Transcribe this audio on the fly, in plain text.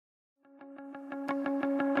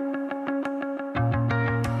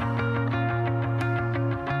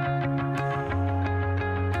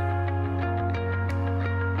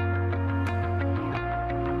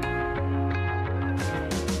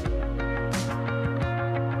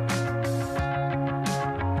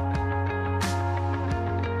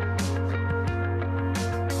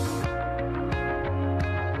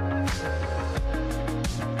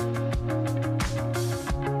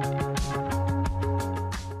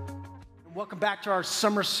Welcome back to our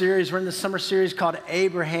summer series. We're in the summer series called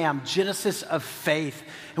Abraham, Genesis of Faith.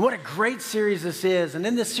 And what a great series this is. And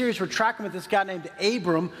in this series, we're tracking with this guy named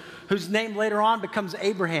Abram, whose name later on becomes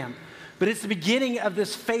Abraham. But it's the beginning of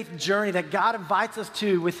this faith journey that God invites us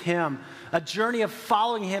to with him, a journey of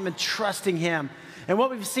following him and trusting him. And what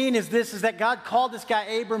we've seen is that God called this guy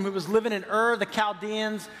Abram, who was living in Ur, the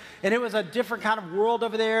Chaldeans, and it was a different kind of world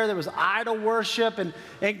over there. There was idol worship, and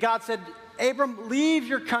God said, Abram, leave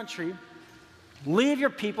your country, leave your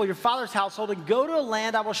people, your father's household, and go to a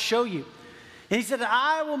land I will show you. And he said,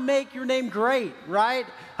 I will make your name great, right?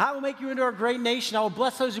 I will make you into a great nation. I will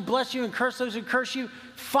bless those who bless you and curse those who curse you.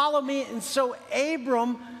 Follow me. And so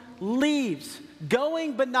Abram leaves,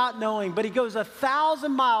 going but not knowing. But he goes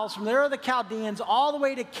 1,000 miles from there, the Chaldeans, all the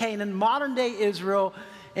way to Canaan, modern-day Israel,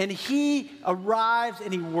 and he arrives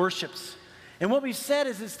and he worships. And what we've said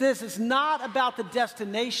is it's not about the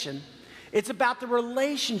destination. It's about the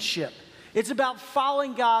relationship. It's about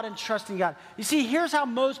following God and trusting God. You see, here's how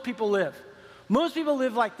most people live. Most people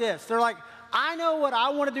live like this. They're like, I know what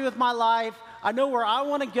I want to do with my life. I know where I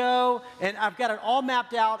want to go, and I've got it all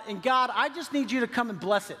mapped out. And God, I just need you to come and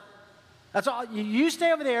bless it. That's all. You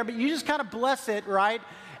stay over there, but you just kind of bless it, right?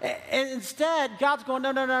 And instead, God's going,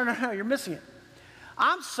 no, you're missing it.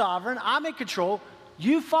 I'm sovereign. I'm in control.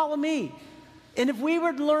 You follow me. And if we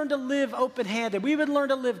would learn to live open-handed, we would learn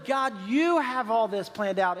to live, God, you have all this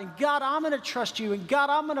planned out. And God, I'm going to trust you. And God,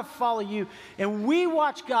 I'm going to follow you. And we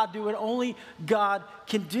watch God do what only God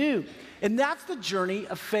can do. And that's the journey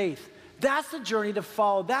of faith. That's the journey to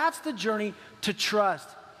follow. That's the journey to trust.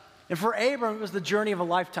 And for Abram, it was the journey of a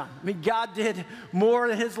lifetime. I mean, God did more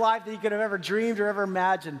in his life than he could have ever dreamed or ever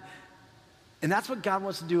imagined. And that's what God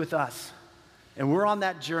wants to do with us. And we're on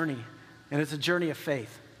that journey. And it's a journey of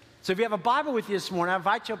faith. So if you have a Bible with you this morning, I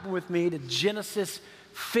invite you to open with me to Genesis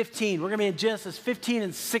 15. We're going to be in Genesis 15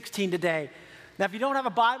 and 16 today. Now, if you don't have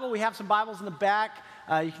a Bible, we have some Bibles in the back.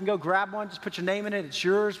 You can go grab one. Just put your name in it. It's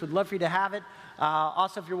yours. We'd love for you to have it.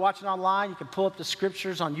 Also, if you're watching online, you can pull up the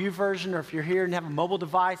scriptures on YouVersion, or if you're here and have a mobile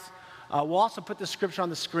device, we'll also put the scripture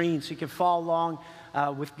on the screen so you can follow along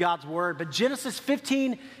with God's Word. But Genesis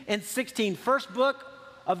 15 and 16, first book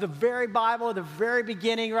of the very Bible, the very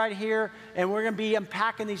beginning right here, and we're going to be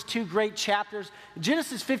unpacking these two great chapters.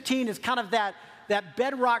 Genesis 15 is kind of that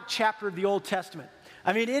bedrock chapter of the Old Testament.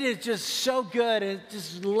 I mean, it is just so good, and it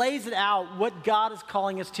just lays it out what God is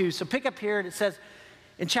calling us to. So pick up here, and it says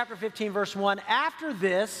in chapter 15, verse 1, after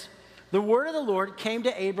this, the word of the Lord came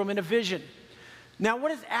to Abram in a vision. Now,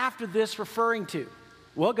 what is after this referring to?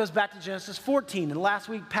 Well, it goes back to Genesis 14, and last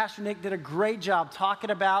week, Pastor Nick did a great job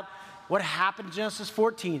talking about what happened in Genesis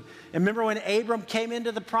 14. And remember when Abram came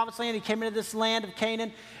into the promised land, he came into this land of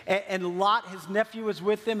Canaan, and Lot, his nephew, was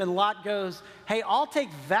with him, and Lot goes, hey, I'll take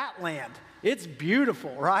that land. It's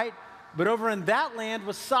beautiful, right? But over in that land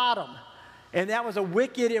was Sodom, and that was a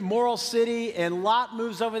wicked, immoral city, and Lot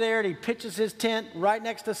moves over there, and he pitches his tent right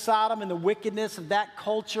next to Sodom and the wickedness of that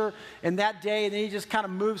culture in that day, and then he just kind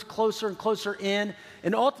of moves closer and closer in,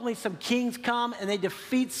 and ultimately some kings come, and they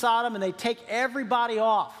defeat Sodom, and they take everybody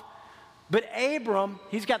off. But Abram,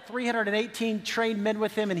 he's got 318 trained men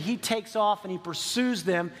with him, and he takes off and he pursues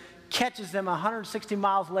them, catches them 160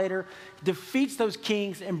 miles later, defeats those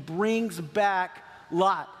kings, and brings back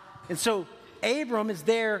Lot. And so Abram is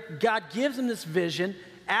there. God gives him this vision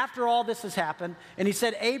after all this has happened. And he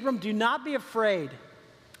said, Abram, do not be afraid.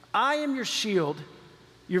 I am your shield,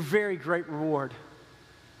 your very great reward.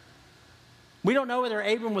 We don't know whether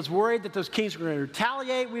Abram was worried that those kings were going to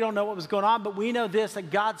retaliate. We don't know what was going on, but we know this,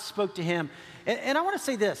 that God spoke to him. And I want to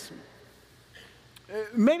say this.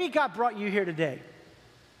 Maybe God brought you here today.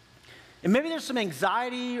 And maybe there's some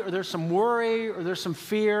anxiety, or there's some worry, or there's some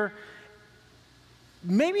fear.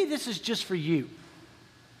 Maybe this is just for you.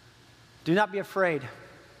 Do not be afraid.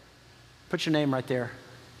 Put your name right there.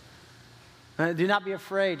 Do not be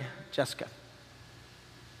afraid, Jessica.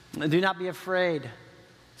 Do not be afraid,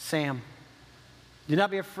 Sam. Do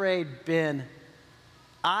not be afraid, Ben.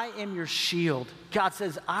 I am your shield. God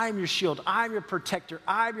says, I am your shield. I'm your protector.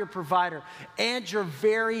 I'm your provider, and your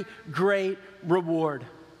very great reward.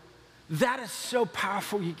 That is so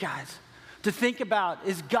powerful, you guys, to think about.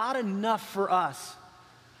 Is God enough for us?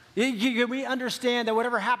 We understand that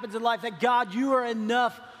whatever happens in life, that God, you are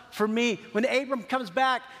enough for me. When Abram comes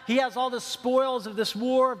back, he has all the spoils of this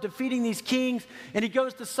war of defeating these kings, and he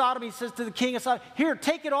goes to Sodom. He says to the king of Sodom, here,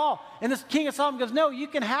 take it all. And this king of Sodom goes, no, you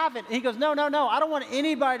can have it. And he goes, no, I don't want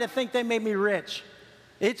anybody to think they made me rich.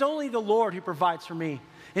 It's only the Lord who provides for me.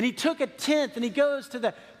 And he took a tenth, and he goes to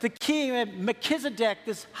the king, Melchizedek,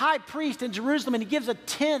 this high priest in Jerusalem, and he gives a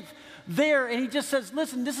tenth there and he just says,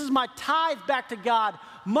 listen, this is my tithe back to God.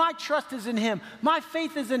 My trust is in him. My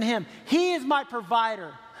faith is in him. He is my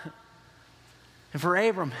provider. And for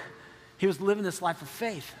Abram, he was living this life of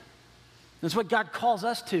faith. That's what God calls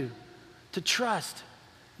us to trust.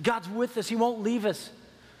 God's with us. He won't leave us.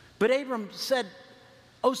 But Abram said,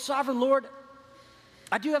 "Oh, sovereign Lord,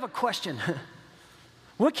 I do have a question.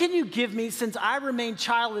 What can you give me since I remain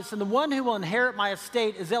childless, and the one who will inherit my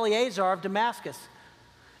estate is Eliezer of Damascus?"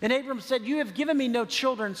 And Abram said, "You have given me no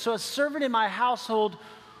children, so a servant in my household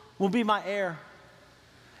will be my heir."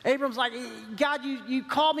 Abram's like, "God, you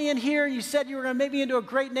called me in here. You said you were going to make me into a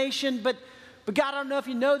great nation, but God, I don't know if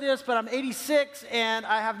you know this, but I'm 86 and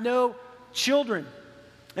I have no children."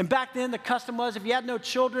 And back then, the custom was if you had no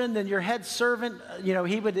children, then your head servant,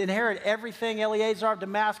 he would inherit everything, Eliezer of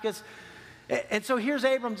Damascus. And so here's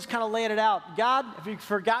Abram just kind of laying it out. God, have you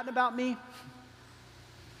forgotten about me?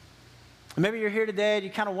 Maybe you're here today and you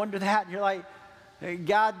kind of wonder that. And you're like, "Hey,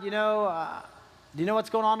 God, do you know what's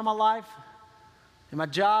going on in my life? In my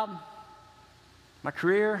job? My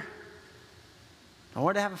career? I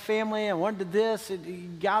wanted to have a family. I wanted to this.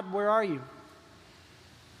 God, where are you?"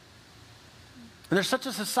 And there's such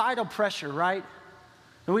a societal pressure, right?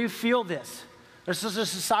 And we feel this. There's such a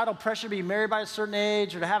societal pressure to be married by a certain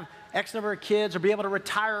age or to have X number of kids or be able to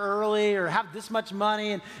retire early or have this much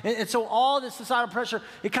money. And so all this societal pressure,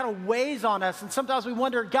 it kind of weighs on us. And sometimes we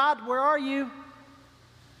wonder, God, where are you?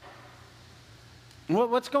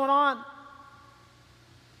 What's going on?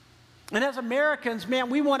 And as Americans, man,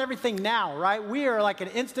 we want everything now, right? We are like an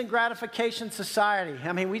instant gratification society.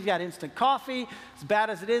 I mean, we've got instant coffee, as bad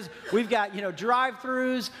as it is. We've got,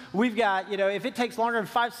 drive-thrus. We've got, if it takes longer than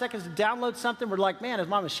 5 seconds to download something, we're like, man, is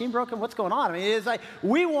my machine broken? What's going on? I mean, it's like,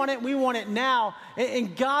 we want it now.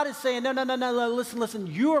 And God is saying, no, listen,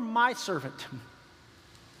 you are my servant.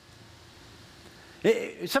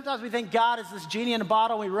 Sometimes we think God is this genie in a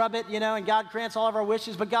bottle, we rub it, and God grants all of our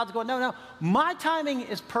wishes, but God's going, no, my timing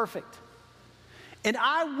is perfect. And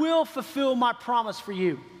I will fulfill my promise for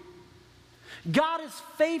you. God is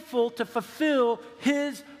faithful to fulfill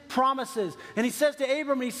his promises. And he says to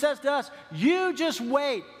Abram, and he says to us, you just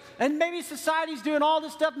wait. And maybe society's doing all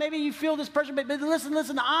this stuff. Maybe you feel this pressure, but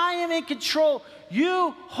listen, I am in control.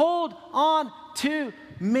 You hold on to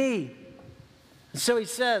me. And so he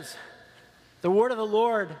says, the word of the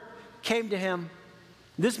Lord came to him.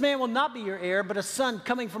 This man will not be your heir, but a son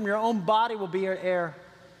coming from your own body will be your heir.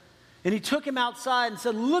 And he took him outside and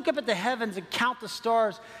said, look up at the heavens and count the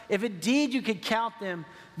stars, if indeed you could count them.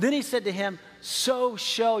 Then he said to him, so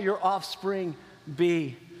shall your offspring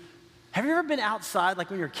be. Have you ever been outside, like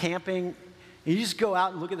when you're camping, and you just go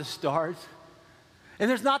out and look at the stars? And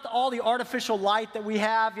there's not all the artificial light that we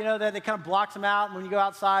have, that kind of blocks them out. And when you go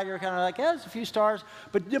outside, you're kind of like, there's a few stars.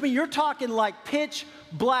 But I mean, you're talking like pitch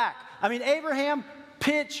black. I mean, Abraham,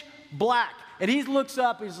 pitch black. And he looks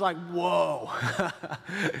up, he's like, whoa.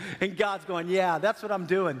 And God's going, yeah, that's what I'm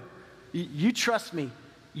doing. You trust me.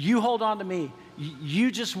 You hold on to me.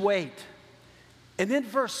 You just wait. And then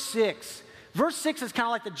verse 6. Verse 6 is kind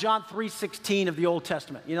of like the John 3:16 of the Old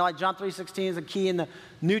Testament. Like John 3:16 is a key in the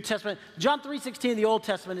New Testament. John 3:16 of the Old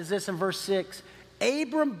Testament is this in verse 6.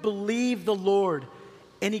 Abram believed the Lord,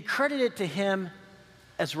 and he credited it to him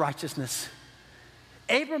as righteousness.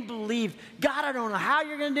 Abram believed, God, I don't know how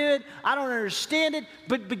you're going to do it. I don't understand it.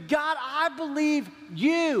 But God, I believe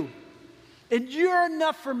you. And you're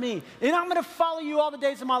enough for me. And I'm going to follow you all the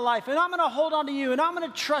days of my life. And I'm going to hold on to you. And I'm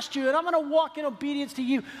going to trust you. And I'm going to walk in obedience to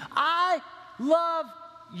you. I love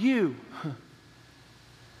you.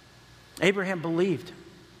 Abraham believed.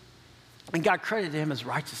 And God credited him as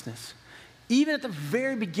righteousness. Even at the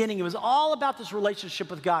very beginning, it was all about this relationship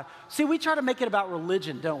with God. See, we try to make it about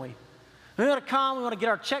religion, don't we? We want to come, we want to get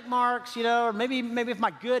our check marks, or maybe if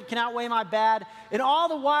my good can outweigh my bad. And all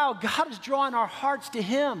the while, God is drawing our hearts to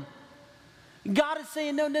him. God is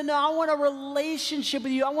saying, no, I want a relationship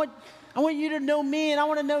with you. I want you to know me, and I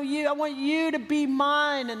want to know you. I want you to be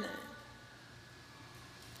mine. And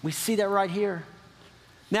we see that right here.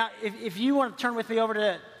 Now, if you want to turn with me over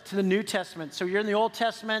to the New Testament. So you're in the Old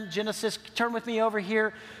Testament, Genesis. Turn with me over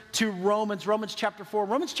here to Romans chapter 4.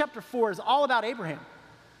 Romans chapter 4 is all about Abraham.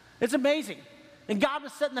 It's amazing. And God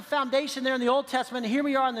was setting the foundation there in the Old Testament. And here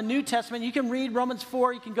we are in the New Testament. You can read Romans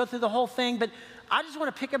 4. You can go through the whole thing. But I just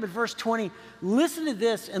want to pick up at verse 20. Listen to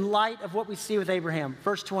this in light of what we see with Abraham.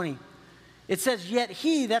 Verse 20. It says, yet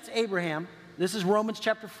he, that's Abraham, this is Romans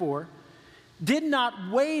chapter 4, did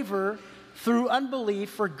not waver through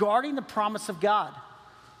unbelief regarding the promise of God,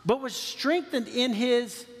 but was strengthened in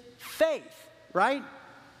his faith, right?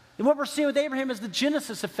 And what we're seeing with Abraham is the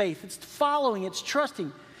genesis of faith. It's following, it's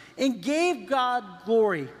trusting, and gave God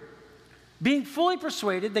glory, being fully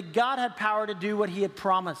persuaded that God had power to do what he had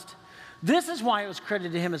promised. This is why it was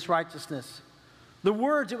credited to him as righteousness. The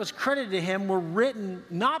words it was credited to him were written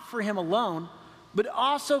not for him alone, but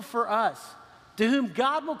also for us, to whom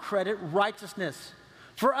God will credit righteousness.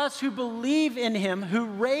 For us who believe in him, who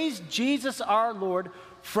raised Jesus our Lord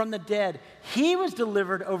from the dead. He was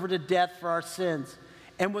delivered over to death for our sins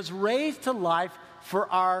and was raised to life for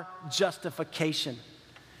our justification.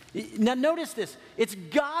 Now notice this. It's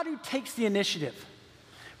God who takes the initiative,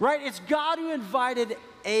 right? It's God who invited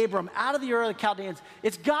Abram out of the Ur of the Chaldeans.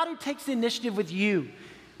 It's God who takes the initiative with you.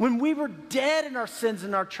 When we were dead in our sins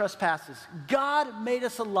and our trespasses, God made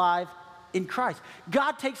us alive in Christ.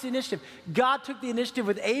 God takes the initiative. God took the initiative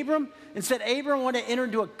with Abram and said, Abram, I want to enter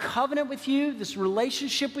into a covenant with you, this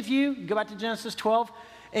relationship with you. Go back to Genesis 12.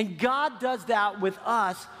 And God does that with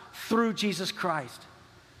us through Jesus Christ.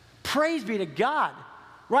 Praise be to God,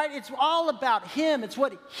 right? It's all about him. It's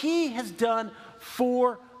what he has done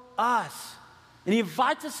for us. And he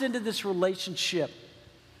invites us into this relationship.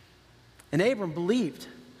 And Abram believed.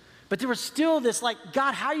 But there was still this like,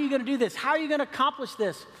 God, how are you going to do this? How are you going to accomplish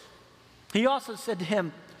this? He also said to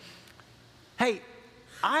him, hey,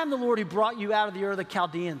 I am the Lord who brought you out of the Ur of the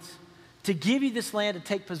Chaldeans to give you this land to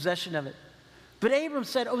take possession of it. But Abram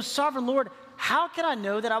said, oh, sovereign Lord, how can I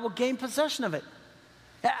know that I will gain possession of it?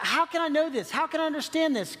 How can I know this? How can I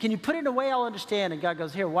understand this? Can you put it in a way I'll understand? And God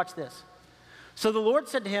goes, here, watch this. So the Lord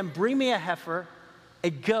said to him, bring me a heifer, a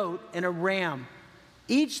goat, and a ram,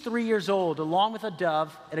 each 3 years old, along with a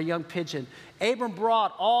dove and a young pigeon. Abram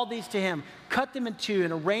brought all these to him, cut them in two,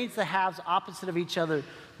 and arranged the halves opposite of each other.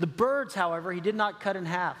 The birds, however, he did not cut in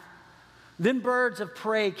half. Then birds of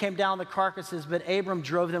prey came down the carcasses, but Abram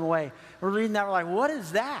drove them away. We're reading that, we're like, what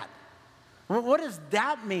is that? What does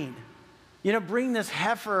that mean? You know, bring this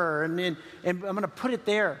heifer, and I'm going to put it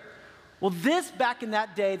there. Well, this, back in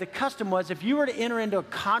that day, the custom was if you were to enter into a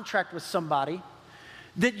contract with somebody,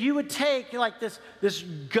 that you would take like this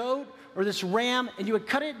goat or this ram and you would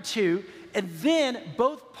cut it in two, and then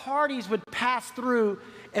both parties would pass through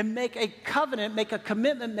and make a covenant, make a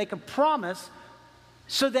commitment, make a promise,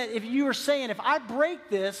 so that if you were saying, if I break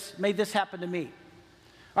this, may this happen to me.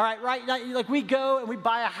 All right, right? Like we go and we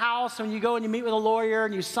buy a house, and you go and you meet with a lawyer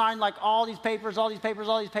and you sign like all these papers,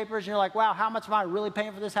 and you're like, wow, how much am I really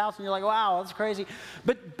paying for this house? And you're like, wow, that's crazy.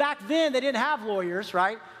 But back then they didn't have lawyers,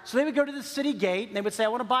 right? So they would go to the city gate and they would say, I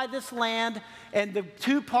want to buy this land, and the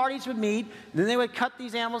two parties would meet, and then they would cut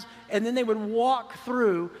these animals, and then they would walk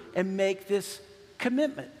through and make this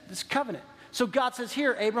commitment, this covenant. So God says,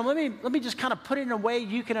 here, Abram, let me just kind of put it in a way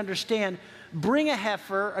you can understand. Bring a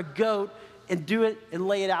heifer, a goat, and do it and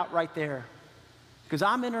lay it out right there. Because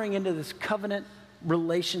I'm entering into this covenant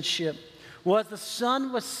relationship. Well, as the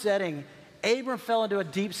sun was setting, Abram fell into a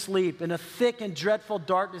deep sleep, and a thick and dreadful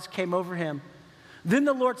darkness came over him. Then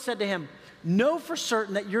the Lord said to him, know for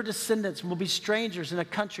certain that your descendants will be strangers in a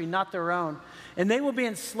country not their own, and they will be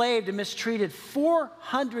enslaved and mistreated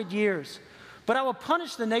 400 years. But I will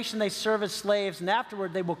punish the nation they serve as slaves, and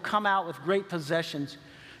afterward they will come out with great possessions.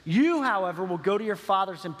 You, however, will go to your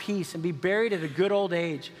fathers in peace and be buried at a good old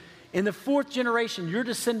age. In the fourth generation, your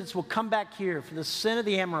descendants will come back here, for the sin of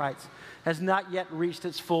the Amorites has not yet reached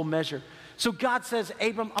its full measure. So God says,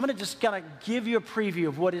 Abram, I'm going to just kind of give you a preview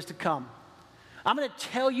of what is to come. I'm going to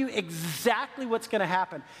tell you exactly what's going to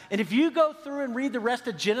happen. And if you go through and read the rest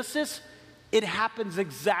of Genesis, it happens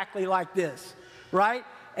exactly like this, right?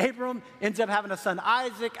 Abram ends up having a son,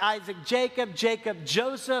 Isaac, Jacob,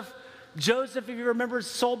 Joseph. Joseph, if you remember, is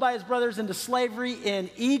sold by his brothers into slavery in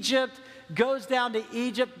Egypt, goes down to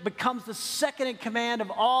Egypt, becomes the second in command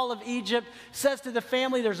of all of Egypt, says to the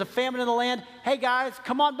family, there's a famine in the land. Hey guys,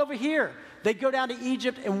 come on over here. They go down to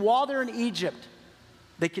Egypt, and while they're in Egypt,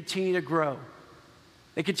 they continue to grow.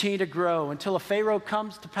 They continue to grow until a Pharaoh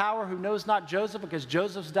comes to power who knows not Joseph, because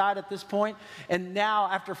Joseph's died at this point. And now,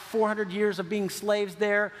 after 400 years of being slaves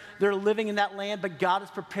there, they're living in that land, but God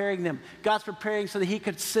is preparing them. God's preparing so that he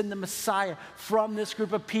could send the Messiah from this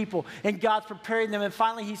group of people. And God's preparing them. And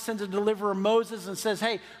finally, he sends a deliverer, Moses, and says,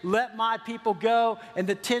 hey, let my people go. And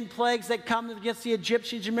the 10 plagues that come against the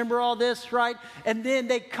Egyptians, you remember all this, right? And then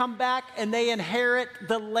they come back and they inherit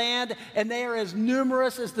the land, and they are as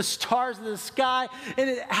numerous as the stars in the sky. And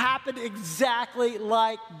it happened exactly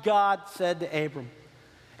like God said to Abram.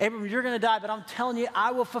 Abram, you're going to die, but I'm telling you,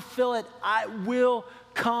 I will fulfill it. I will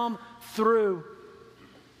come through.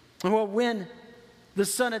 And well, when the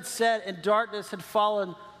sun had set and darkness had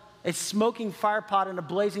fallen, a smoking firepot and a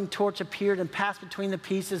blazing torch appeared and passed between the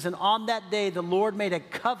pieces. And on that day, the Lord made a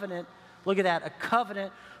covenant. Look at that, a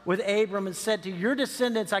covenant with Abram, and said, to your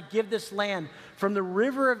descendants, I give this land from the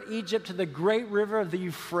river of Egypt to the great river of the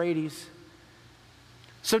Euphrates.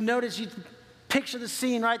 So notice, you picture the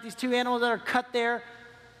scene, right? These two animals that are cut there.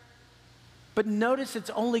 But notice it's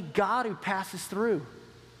only God who passes through.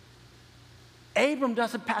 Abram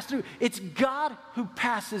doesn't pass through. It's God who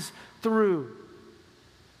passes through.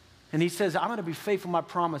 And he says, I'm going to be faithful to my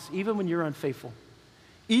promise, even when you're unfaithful.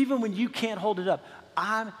 Even when you can't hold it up,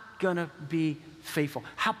 I'm going to be faithful.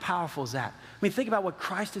 How powerful is that? I mean, think about what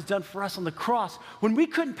Christ has done for us on the cross. When we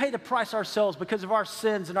couldn't pay the price ourselves because of our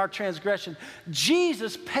sins and our transgression,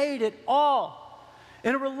 Jesus paid it all.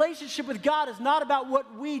 And a relationship with God is not about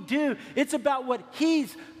what we do. It's about what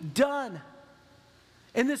he's done.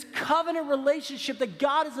 And this covenant relationship that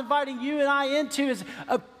God is inviting you and I into is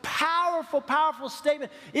a powerful, powerful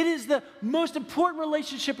statement. It is the most important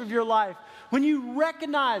relationship of your life. When you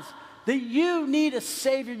recognize that you need a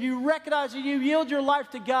Savior, you recognize that you yield your life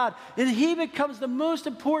to God, and he becomes the most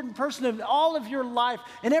important person of all of your life.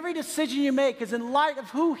 And every decision you make is in light of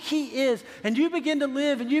who he is. And you begin to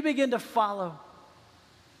live and you begin to follow.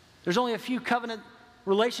 There's only a few covenant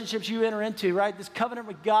relationships you enter into, right? This covenant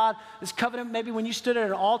with God, this covenant maybe when you stood at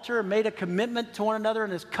an altar and made a commitment to one another,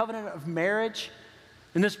 and this covenant of marriage,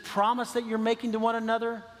 and this promise that you're making to one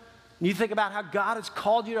another. And you think about how God has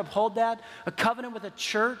called you to uphold that. A covenant with a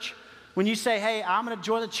church, when you say, hey, I'm going to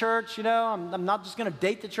join the church, you know, I'm not just going to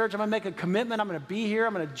date the church, I'm going to make a commitment, I'm going to be here,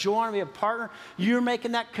 I'm going to join, be a partner. You're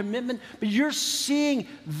making that commitment, but you're seeing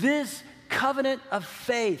this covenant of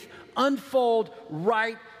faith unfold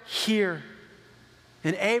right here.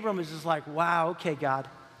 And Abram is just like, wow, okay, God,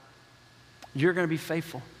 you're going to be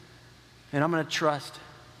faithful, and I'm going to trust.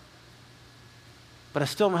 But I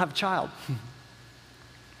still don't have a child.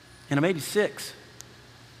 And I'm 86.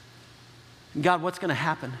 And God, what's going to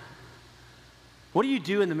happen? What do you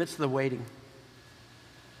do in the midst of the waiting?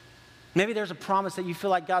 Maybe there's a promise that you feel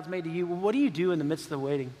like God's made to you. Well, what do you do in the midst of the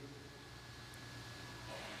waiting?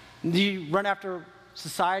 Do you run after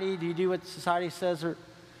society? Do you do what society says? Or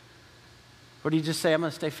do you just say, I'm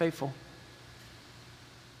going to stay faithful?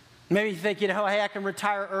 Maybe you think, you know, hey, I can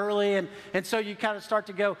retire early. And so you kind of start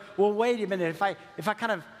to go, well, wait a minute. If I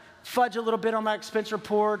kind of fudge a little bit on my expense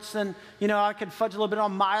reports, and, you know, I can fudge a little bit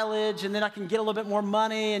on mileage, and then I can get a little bit more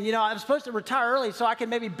money. And, you know, I'm supposed to retire early so I can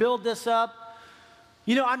maybe build this up.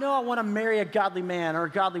 You know I want to marry a godly man or a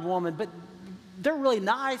godly woman, but they're really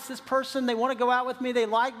nice, this person. They want to go out with me. They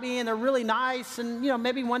like me, and they're really nice. And, you know,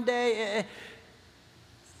 maybe one day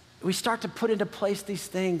we start to put into place these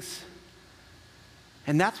things.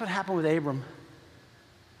 And that's what happened with Abram.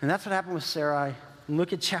 And that's what happened with Sarai. And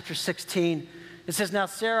look at chapter 16. It says, now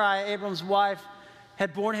Sarai, Abram's wife,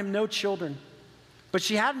 had borne him no children, but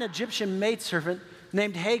she had an Egyptian maidservant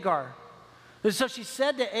named Hagar. And so she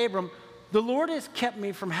said to Abram, the Lord has kept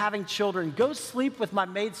me from having children. Go sleep with my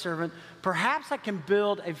maidservant. Perhaps I can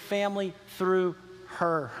build a family through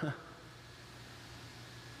her.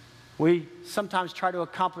 We sometimes try to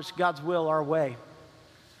accomplish God's will our way.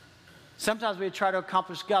 Sometimes we try to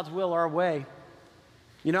accomplish God's will our way.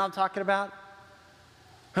 You know what I'm talking about?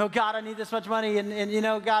 Oh, God, I need this much money, and you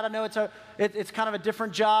know, God, I know it's kind of a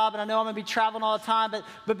different job, and I know I'm going to be traveling all the time,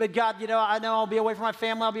 but God, you know, I know I'll be away from my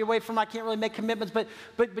family, I'll be away from, I can't really make commitments,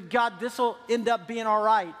 but God, this will end up being all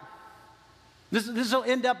right. This will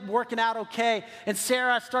end up working out okay. And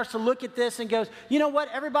Sarah starts to look at this and goes, you know what,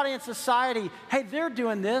 everybody in society, hey, they're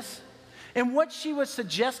doing this. And what she was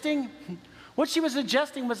suggesting was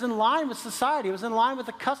in line with society. It was in line with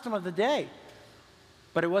the custom of the day.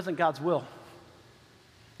 But it wasn't God's will.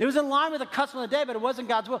 It was in line with the custom of the day, but it wasn't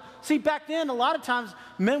God's will. See, back then, a lot of times,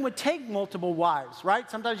 men would take multiple wives, right?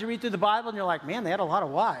 Sometimes you read through the Bible and you're like, man, they had a lot of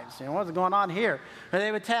wives. You know, what's going on here? Or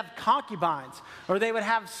they would have concubines, or they would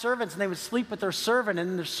have servants, and they would sleep with their servant,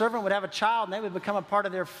 and their servant would have a child, and they would become a part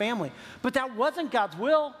of their family. But that wasn't God's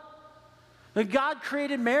will. God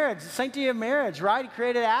created marriage, the sanctity of marriage, right? He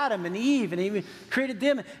created Adam and Eve, and he created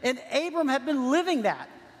them. And Abram had been living that.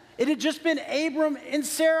 It had just been Abram and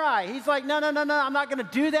Sarai. He's like, no, I'm not going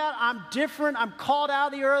to do that. I'm different. I'm called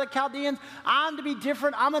out of the Ur of the Chaldeans. I'm to be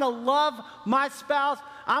different. I'm going to love my spouse.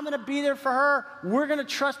 I'm going to be there for her. We're going to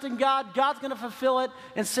trust in God. God's going to fulfill it.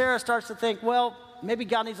 And Sarah starts to think, well, maybe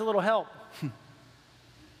God needs a little help.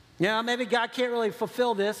 Maybe God can't really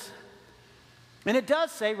fulfill this. And it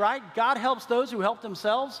does say, right, God helps those who help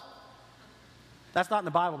themselves. That's not in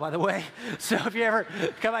the Bible, by the way. So if you ever,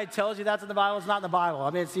 somebody tells you that's in the Bible, it's not in the Bible. I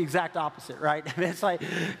mean, it's the exact opposite, right? I mean, it's like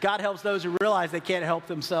God helps those who realize they can't help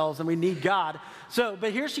themselves, and we need God. So,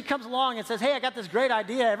 but here she comes along and says, hey, I got this great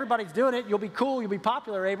idea. Everybody's doing it. You'll be cool. You'll be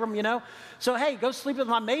popular, Abram, you know. So, hey, go sleep with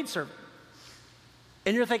my maidservant.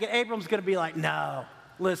 And you're thinking Abram's going to be like, no,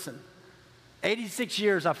 listen, 86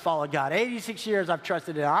 years I've followed God. 86 years I've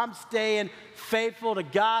trusted Him. I'm staying faithful to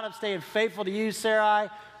God. I'm staying faithful to you, Sarai.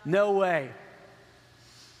 No way.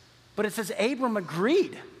 But it says Abram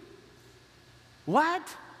agreed. What?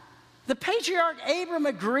 The patriarch Abram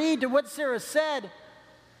agreed to what Sarah said.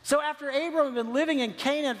 So after Abram had been living in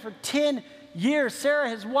Canaan for 10 years, Sarah,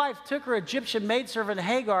 his wife, took her Egyptian maidservant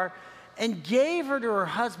Hagar and gave her to her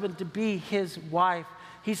husband to be his wife.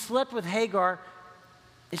 He slept with Hagar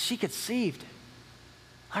and she conceived.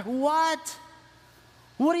 Like, what?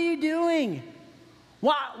 What are you doing?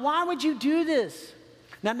 Why would you do this?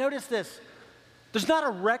 Now notice this. There's not a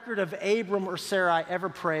record of Abram or Sarai ever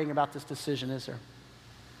praying about this decision, is there?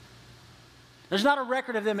 There's not a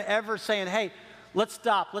record of them ever saying, hey, let's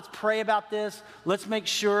stop. Let's pray about this. Let's make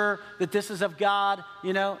sure that this is of God.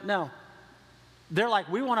 No. They're like,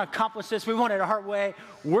 we want to accomplish this. We want it our way.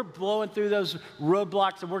 We're blowing through those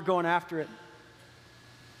roadblocks and we're going after it.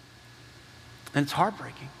 And it's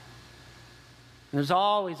heartbreaking. And there's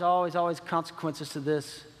always consequences to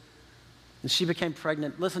this. And she became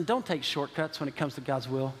pregnant. Listen, don't take shortcuts when it comes to God's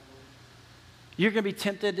will. You're going to be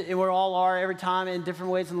tempted, and we all are every time in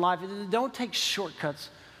different ways in life. Don't take shortcuts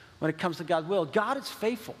when it comes to God's will. God is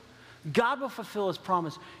faithful. God will fulfill His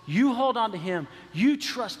promise. You hold on to Him. You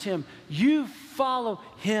trust Him. You follow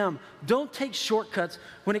Him. Don't take shortcuts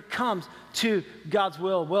when it comes to God's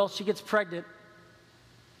will. Well, she gets pregnant.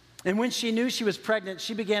 And when she knew she was pregnant,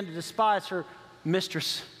 she began to despise her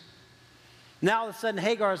mistress. Now all of a sudden,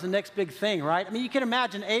 Hagar is the next big thing, right? I mean, you can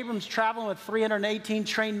imagine Abram's traveling with 318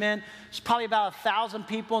 trained men. There's probably about 1,000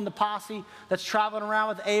 people in the posse that's traveling around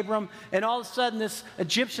with Abram. And all of a sudden, this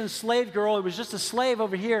Egyptian slave girl who was just a slave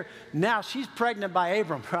over here, now she's pregnant by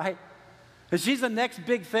Abram, right? And she's the next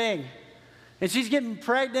big thing. And she's getting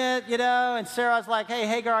pregnant, and Sarah's like, hey,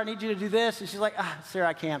 Hagar, I need you to do this. And she's like, Sarah,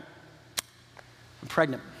 I can't. I'm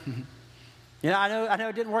pregnant. I know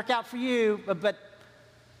it didn't work out for you, but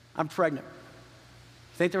I'm pregnant.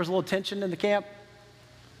 Think there was a little tension in the camp?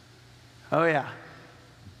 Oh yeah,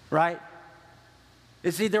 right?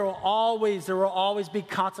 You see, there will always be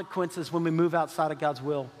consequences when we move outside of God's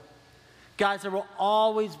will. Guys, there will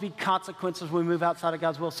always be consequences when we move outside of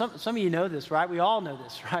God's will. Some of you know this, right? We all know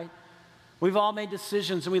this, right? We've all made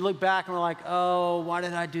decisions and we look back and we're like, oh, why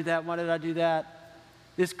did I do that? Why did I do that?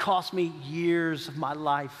 This cost me years of my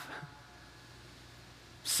life.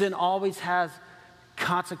 Sin always has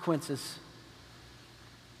consequences.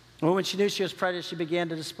 Well, when she knew she was pregnant, she began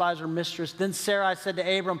to despise her mistress. Then Sarai said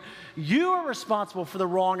to Abram, you are responsible for the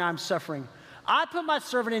wrong I'm suffering. I put my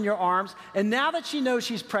servant in your arms, and now that she knows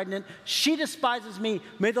she's pregnant, she despises me.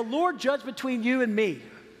 May the Lord judge between you and me.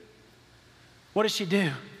 What does she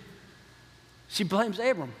do? She blames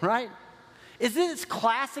Abram, right? Isn't this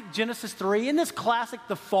classic Genesis 3? Isn't this classic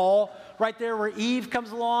the fall right there where Eve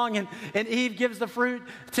comes along and Eve gives the fruit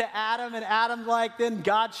to Adam and Adam then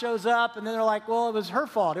God shows up and then they're like, well, it was her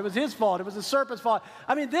fault. It was his fault. It was the serpent's fault.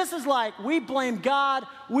 I mean, this is like we blame God.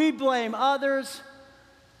 We blame others.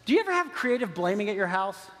 Do you ever have creative blaming at your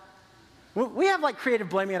house? We have creative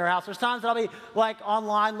blaming at our house. There's times that I'll be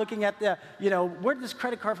online looking at where did this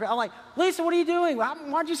credit card I'm like, Lisa, what are you doing?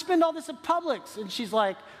 Why'd you spend all this at Publix? And she's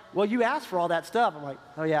like, well, you asked for all that stuff. I'm like,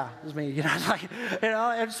 oh yeah, it was me.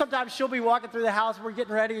 And sometimes she'll be walking through the house, we're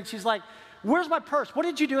getting ready, and she's like, where's my purse? What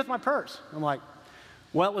did you do with my purse? I'm like,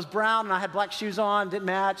 well, it was brown and I had black shoes on, didn't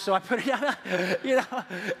match, so I put it on,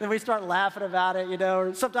 Then we start laughing about it,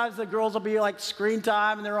 Or sometimes the girls will be screen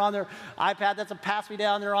time and they're on their iPad, that's a pass me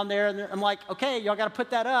down, they're on there, and I'm like, okay, y'all got to put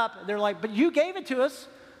that up. And they're like, but you gave it to us.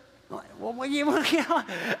 I'm like, well,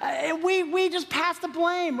 we just pass the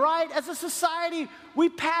blame, right? As a society, we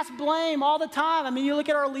pass blame all the time. I mean, you look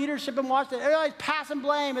at our leadership in Washington, everybody's passing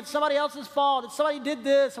blame. It's somebody else's fault. It's somebody did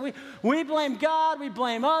this. And we blame God. We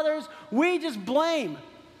blame others. We just blame.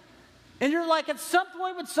 And you're like, at some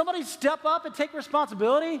point, would somebody step up and take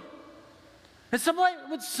responsibility? Would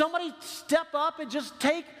somebody step up and just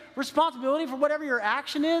take responsibility for whatever your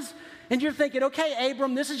action is? And you're thinking, okay,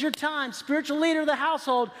 Abram, this is your time. Spiritual leader of the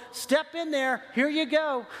household, step in there. Here you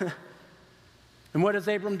go. And what does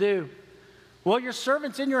Abram do? Well, your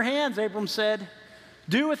servant's in your hands, Abram said.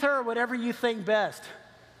 Do with her whatever you think best.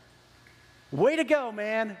 Way to go,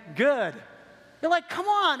 man. Good. You're like, come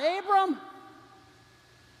on, Abram.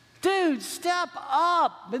 Dude, step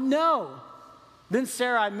up. But no. Then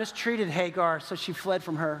Sarai mistreated Hagar, so she fled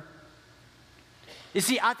from her. You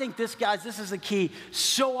see, I think this is the key.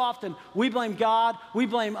 So often, we blame God, we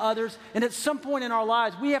blame others, and at some point in our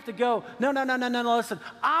lives, we have to go, no, listen,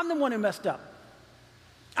 I'm the one who messed up.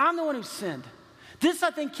 I'm the one who sinned. This,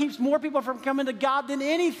 I think, keeps more people from coming to God than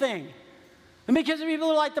anything. And because of people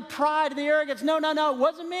are like the pride, the arrogance, no, it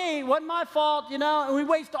wasn't me, it wasn't my fault, and we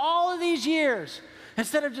waste all of these years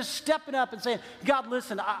instead of just stepping up and saying, God,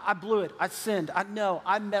 listen, I blew it, I sinned, I know,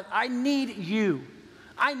 I need you.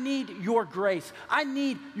 I need your grace. I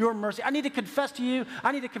need your mercy. I need to confess to you.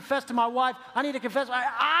 I need to confess to my wife. I need to confess.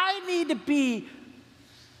 I need to be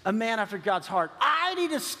a man after God's heart. I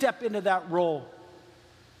need to step into that role.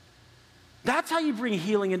 That's how you bring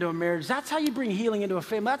healing into a marriage. That's how you bring healing into a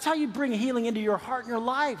family. That's how you bring healing into your heart and your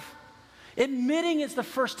life. Admitting is the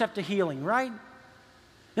first step to healing, right?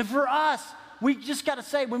 And for us, we just got to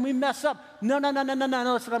say when we mess up, no,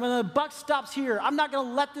 listen, the buck stops here. I'm not going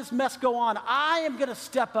to let this mess go on. I am going to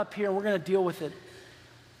step up here and we're going to deal with it.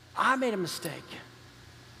 I made a mistake.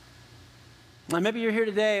 And maybe you're here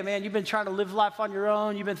today, man, you've been trying to live life on your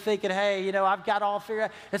own. You've been thinking, hey, I've got it all figured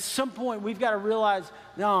out. At some point, we've got to realize,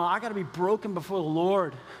 no, I got to be broken before the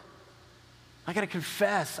Lord. I got to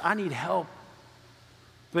confess. I need help.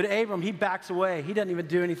 But Abram, he backs away. He doesn't even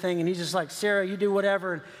do anything. And he's just like, Sarah, you do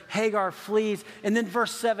whatever. And Hagar flees. And then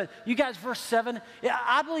verse 7. You guys, verse 7,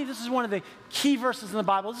 I believe this is one of the key verses in the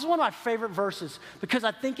Bible. This is one of my favorite verses because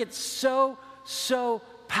I think it's so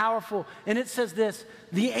powerful. And it says this,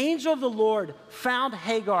 the angel of the Lord found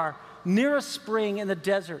Hagar near a spring in the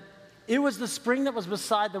desert. It was the spring that was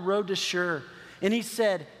beside the road to Shur. And he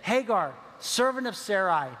said, Hagar, servant of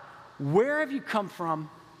Sarai, where have you come from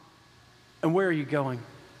and where are you going?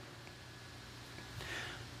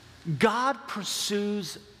 God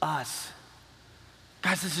pursues us.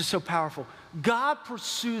 Guys, this is so powerful. God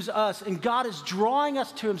pursues us, and God is drawing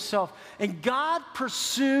us to himself. And God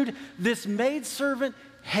pursued this maidservant,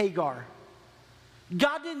 Hagar.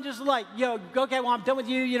 God didn't just like, okay, well, I'm done with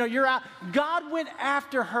you, you're out. God went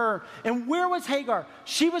after her. And where was Hagar?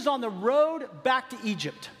 She was on the road back to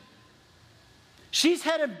Egypt. She's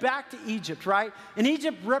headed back to Egypt, right? And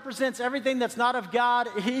Egypt represents everything that's not of God.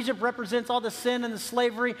 Egypt represents all the sin and the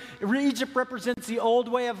slavery. Egypt represents the old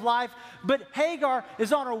way of life. But Hagar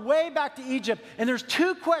is on her way back to Egypt. And there's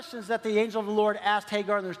two questions that the angel of the Lord asked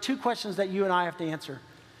Hagar. And there's two questions that you and I have to answer.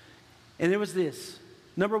 And it was this.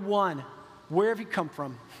 Number one, where have you come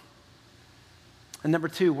from? And number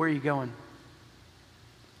two, where are you going?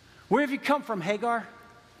 Where have you come from, Hagar?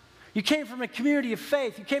 You came from a community of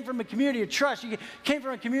faith. You came from a community of trust. You came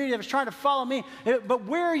from a community that was trying to follow me. But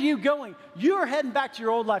where are you going? You're heading back to your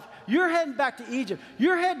old life. You're heading back to Egypt.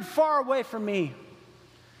 You're heading far away from me.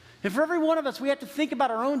 And for every one of us, we have to think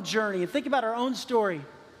about our own journey and think about our own story.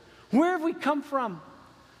 Where have we come from?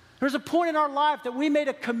 There's a point in our life that we made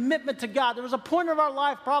a commitment to God. There was a point in our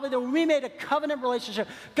life probably that we made a covenant relationship.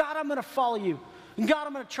 God, I'm going to follow you. And God,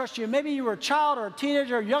 I'm going to trust you. Maybe you were a child or a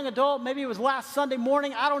teenager or a young adult. Maybe it was last Sunday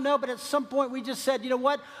morning. I don't know. But at some point we just said, you know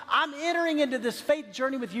what? I'm entering into this faith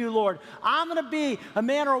journey with you, Lord. I'm going to be a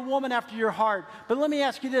man or a woman after your heart. But let me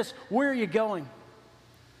ask you this. Where are you going?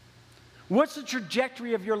 What's the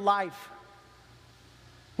trajectory of your life?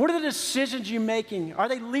 What are the decisions you're making? Are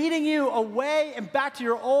they leading you away and back to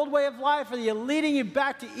your old way of life? Are they leading you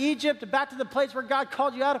back to Egypt, back to the place where God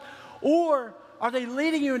called you out of? Or are they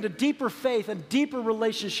leading you into deeper faith and deeper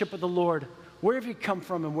relationship with the Lord? Where have you come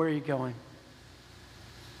from and where are you going?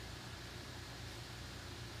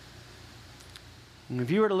 And if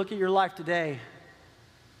you were to look at your life today,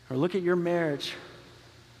 or look at your marriage,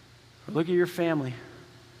 or look at your family,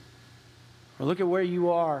 or look at where you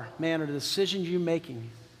are, man, are the decisions you're making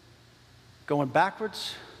going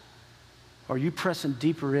backwards, or are you pressing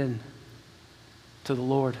deeper in to the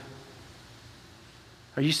Lord?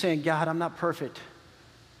 Are you saying, God, I'm not perfect,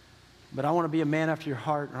 but I want to be a man after your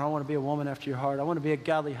heart, or I want to be a woman after your heart. I want to be a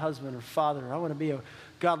godly husband or father. I want to be a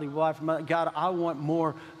godly wife. God, I want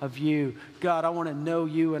more of you. God, I want to know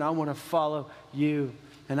you, and I want to follow you.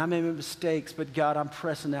 And I may make mistakes, but God, I'm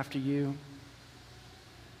pressing after you.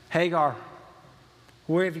 Hagar,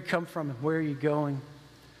 where have you come from, and where are you going?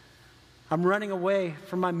 I'm running away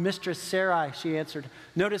from my mistress Sarai, she answered.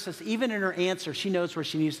 Notice this, even in her answer, she knows where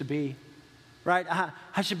she needs to be. Right?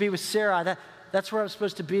 I should be with Sarah. That's where I'm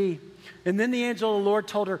supposed to be. And then the angel of the Lord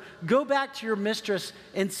told her, go back to your mistress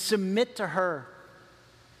and submit to her.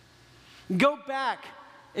 Go back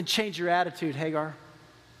and change your attitude, Hagar.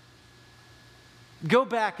 Go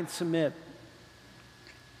back and submit.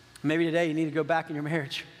 Maybe today you need to go back in your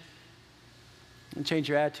marriage and change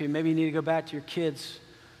your attitude. Maybe you need to go back to your kids.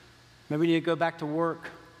 Maybe you need to go back to work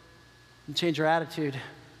and change your attitude.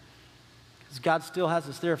 Because God still has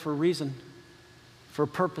us there for a reason. For a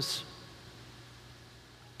purpose.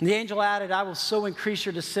 And the angel added, I will so increase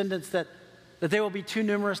your descendants that that they will be too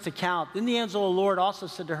numerous to count. Then the angel of the Lord also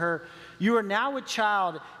said to her, you are now with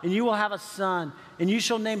child, and you will have a son, and you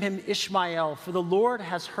shall name him Ishmael, for the Lord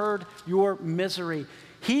has heard your misery.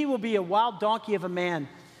 He will be a wild donkey of a man,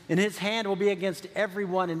 and his hand will be against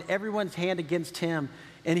everyone, and everyone's hand against him.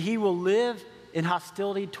 And he will live in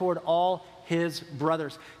hostility toward all his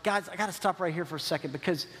brothers. Guys, I got to stop right here for a second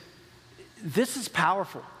because this is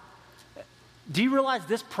powerful. Do you realize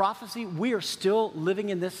this prophecy, we are still living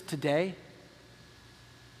in this today?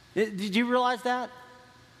 Did you realize that?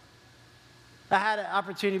 I had an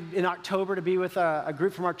opportunity in October to be with a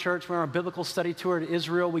group from our church. We're on a biblical study tour to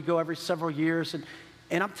Israel. We go every several years.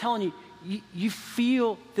 And I'm telling you, you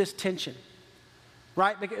feel this tension,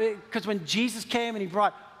 right? Because when Jesus came and he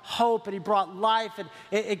brought hope and he brought life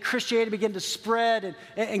and Christianity began to spread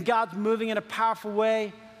and God's moving in a powerful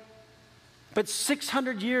way. But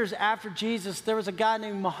 600 years after Jesus, there was a guy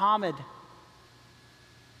named Muhammad.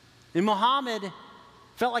 And Muhammad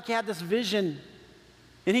felt like he had this vision.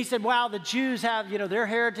 And he said, wow, the Jews have, their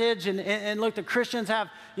heritage. And look, the Christians have,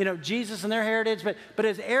 Jesus and their heritage. But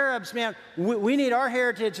as Arabs, man, we need our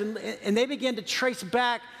heritage. And they began to trace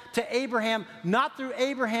back to Abraham, not through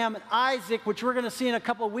Abraham and Isaac, which we're going to see in a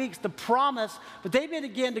couple of weeks, the promise. But they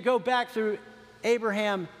began to go back through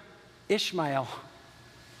Abraham, Ishmael.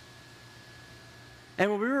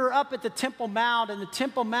 And when we were up at the Temple Mount, and the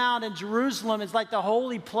Temple Mount in Jerusalem is like the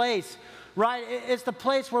holy place, right? It's the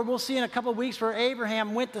place where we'll see in a couple of weeks where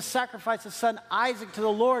Abraham went to sacrifice his son Isaac to the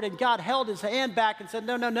Lord, and God held his hand back and said,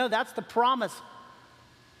 no, that's the promise.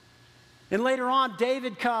 And later on,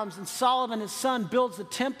 David comes, and Solomon, his son, builds the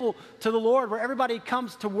temple to the Lord where everybody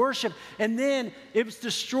comes to worship. And then it was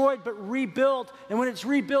destroyed but rebuilt. And when it's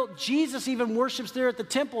rebuilt, Jesus even worships there at the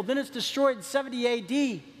temple. Then it's destroyed in 70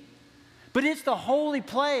 A.D. But it's the holy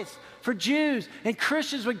place for Jews, and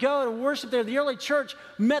Christians would go to worship there. The early church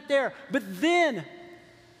met there. But then,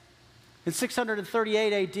 in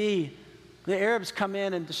 638 A.D., the Arabs come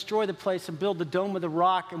in and destroy the place and build the Dome of the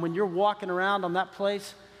Rock. And when you're walking around on that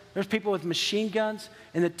place, there's people with machine guns,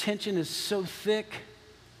 and the tension is so thick,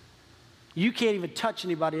 you can't even touch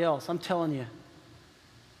anybody else, I'm telling you.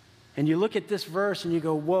 And you look at this verse and you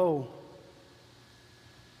go, whoa.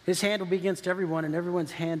 His hand will be against everyone, and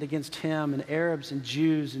everyone's hand against him, and Arabs and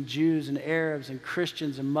Jews and Jews and Arabs and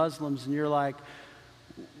Christians and Muslims, and you're like,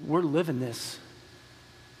 we're living this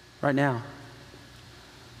right now.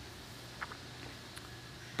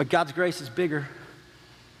 But God's grace is bigger,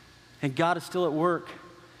 and God is still at work,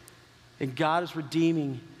 and God is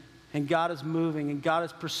redeeming, and God is moving, and God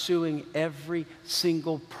is pursuing every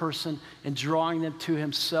single person and drawing them to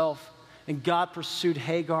himself. And God pursued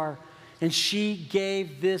Hagar, and she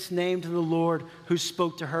gave this name to the Lord who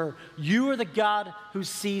spoke to her. You are the God who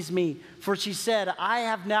sees me. For she said, I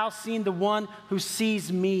have now seen the one who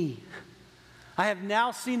sees me. I have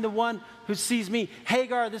now seen the one who sees me.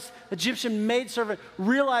 Hagar, this Egyptian maidservant,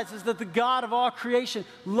 realizes that the God of all creation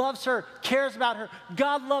loves her, cares about her.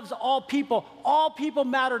 God loves all people. All people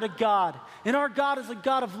matter to God. And our God is a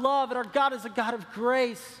God of love, and our God is a God of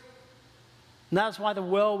grace. And that's why the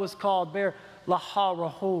well was called Beer Lahai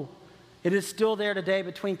Roi. It is still there today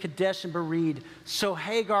between Kadesh and Bered. So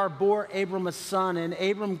Hagar bore Abram a son, and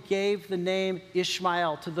Abram gave the name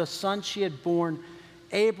Ishmael to the son she had born.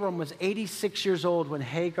 Abram was 86 years old when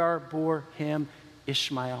Hagar bore him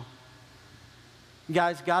Ishmael.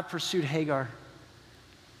 Guys, God pursued Hagar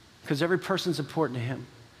because every person's important to him.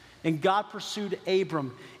 And God pursued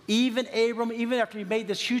Abram, even after he made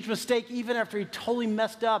this huge mistake, even after he totally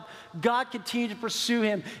messed up, God continued to pursue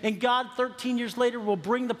him. And God, 13 years later, will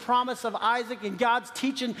bring the promise of Isaac, and God's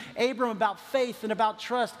teaching Abram about faith and about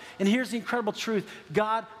trust. And here's the incredible truth.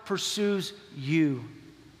 God pursues you.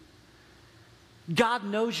 God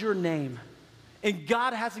knows your name, and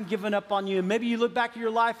God hasn't given up on you. And maybe you look back at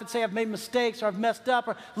your life and say, I've made mistakes, or I've messed up,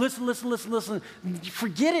 or listen.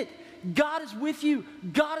 Forget it. God is with you.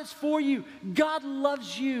 God is for you. God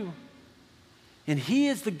loves you. And he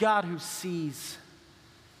is the God who sees.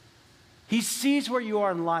 He sees where you are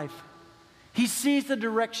in life. He sees the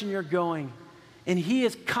direction you're going. And he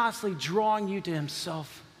is constantly drawing you to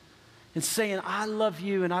himself and saying, I love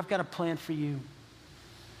you and I've got a plan for you.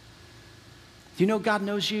 Do you know God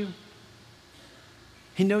knows you?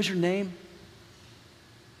 He knows your name.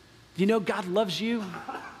 Do you know God loves you?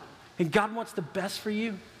 And God wants the best for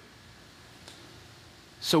you?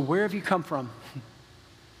 So where have you come from?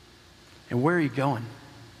 And where are you going?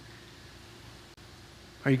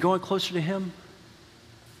 Are you going closer to him?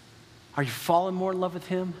 Are you falling more in love with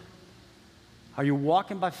him? Are you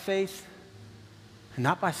walking by faith and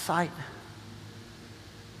not by sight?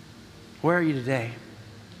 Where are you today?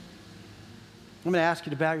 I'm going to ask you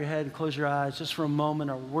to bow your head and close your eyes just for a moment.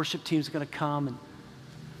 Our worship team's going to come, and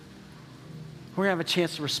we're going to have a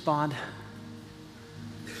chance to respond.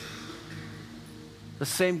 The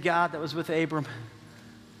same God that was with Abram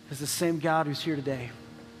is the same God who's here today.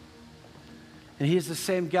 And he is the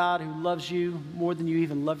same God who loves you more than you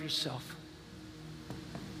even love yourself.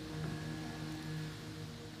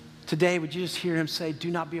 Today, would you just hear him say, do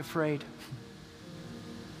not be afraid.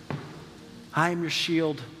 I am your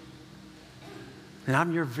shield, and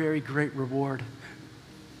I'm your very great reward.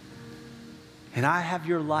 And I have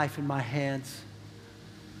your life in my hands,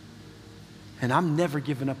 and I'm never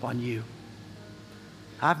giving up on you.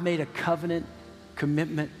 I've made a covenant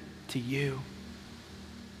commitment to you.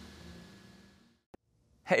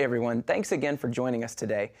 Hey everyone, thanks again for joining us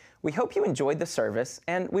today. We hope you enjoyed the service,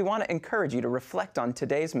 and we want to encourage you to reflect on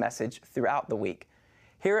today's message throughout the week.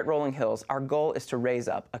 Here at Rolling Hills, our goal is to raise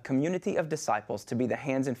up a community of disciples to be the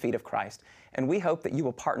hands and feet of Christ, and we hope that you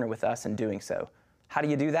will partner with us in doing so. How do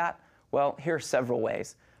you do that? Well, here are several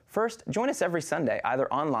ways. First, join us every Sunday,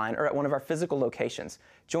 either online or at one of our physical locations.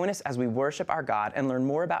 Join us as we worship our God and learn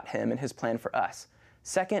more about Him and His plan for us.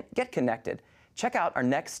 Second, get connected. Check out our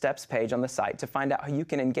Next Steps page on the site to find out how you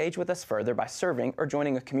can engage with us further by serving or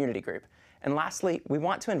joining a community group. And lastly, we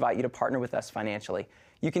want to invite you to partner with us financially.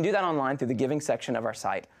 You can do that online through the giving section of our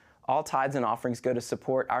site. All tithes and offerings go to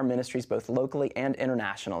support our ministries both locally and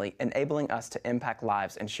internationally, enabling us to impact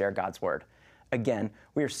lives and share God's Word. Again,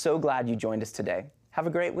 we are so glad you joined us today. Have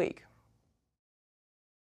a great week.